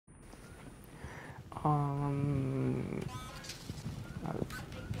What am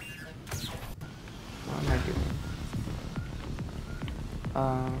I doing?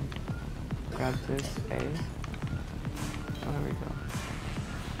 Grab this A. Oh, there we go.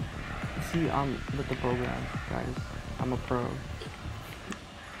 See, I'm with the program, guys. I'm a pro.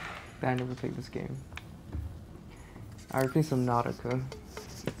 I never played this game. I replaced Subnautica.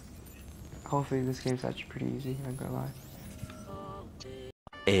 Hopefully this game's actually pretty easy, I'm not gonna lie.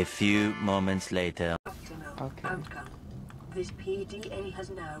 A few moments later. Okay. Outcome. This PDA has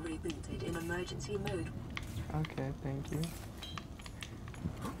now rebooted in emergency mode. Okay, thank you.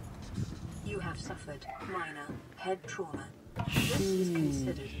 You have suffered minor head trauma. This is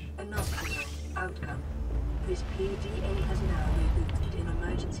considered a non-criminal outcome. This PDA has now rebooted in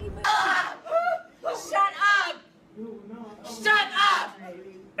emergency mode. Shut up! Shut up!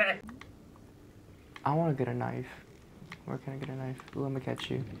 I want to get a knife. Where can I get a knife? Ooh, I'm gonna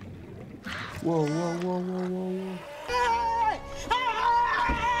catch you. Whoa, whoa, whoa, whoa, whoa, whoa.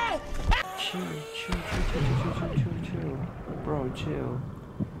 Chill. Bro, chill.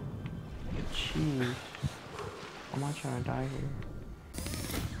 Jeez. I'm not trying to die here.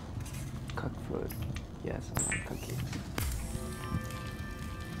 Cook food. Yes, I'm not cooking.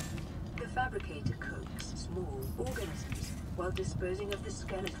 The fabricator cooks small organisms while disposing of the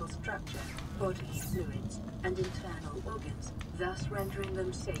skeletal structure, bodily fluids, and internal organs, thus rendering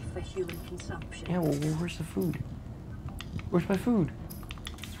them safe for human consumption. Yeah, well, where's the food? Where's my food?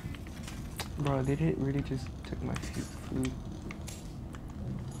 Bro, they didn't really just took my food.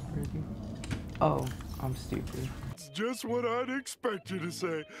 Really? Oh, I'm stupid. It's just what I'd expect you to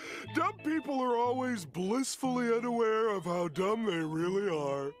say. Dumb people are always blissfully unaware of how dumb they really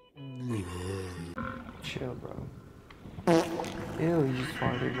are. Chill, bro. Ew, you just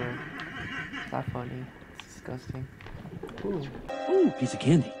farted, bro. It's not funny. It's disgusting. Ooh. Ooh, piece of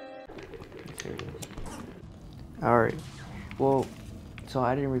candy. Alright. Well, so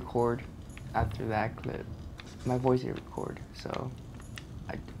I didn't record after that clip. My voice didn't record, so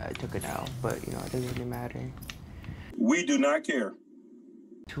I took it out. But, you know, it doesn't really matter. We do not care.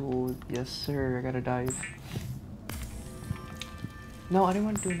 Tool, yes sir, I gotta dive. No, I didn't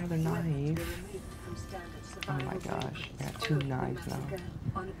want to do another knife. Oh my gosh, I got 2 knives now.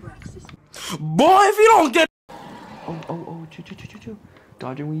 Boy, if you don't get... Oh, choo.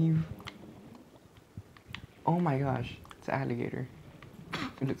 Dodge and weave. Oh my gosh, it's an alligator.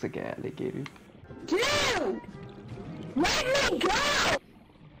 It looks like an alligator. Dude! Let me go!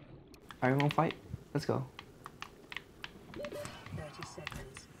 Alright, we gonna fight? Let's go. 30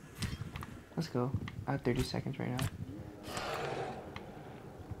 seconds. Let's go. I have 30 seconds right now.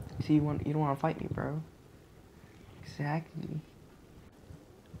 See, you don't want to fight me, bro. Exactly.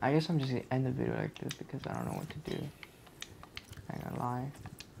 I guess I'm just gonna end the video like this because I don't know what to do. I ain't gonna lie.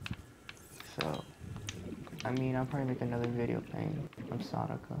 So, I mean, I'll probably make another video playing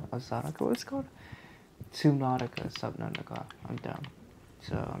Subnautica. What's it called? Subnautica. I'm dumb.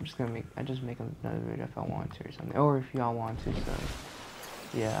 So I'm just gonna make another video if I want to or something, or if y'all want to. So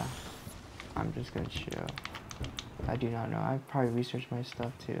yeah, I'm just gonna chill. I do not know. I probably researched my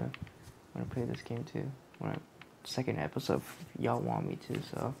stuff too when I play this game too. Second episode, if y'all want me to.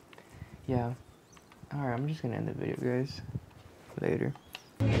 So yeah. All right, I'm just gonna end the video, guys. Later.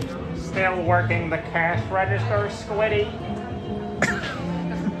 Still working the cash register, Squiddy?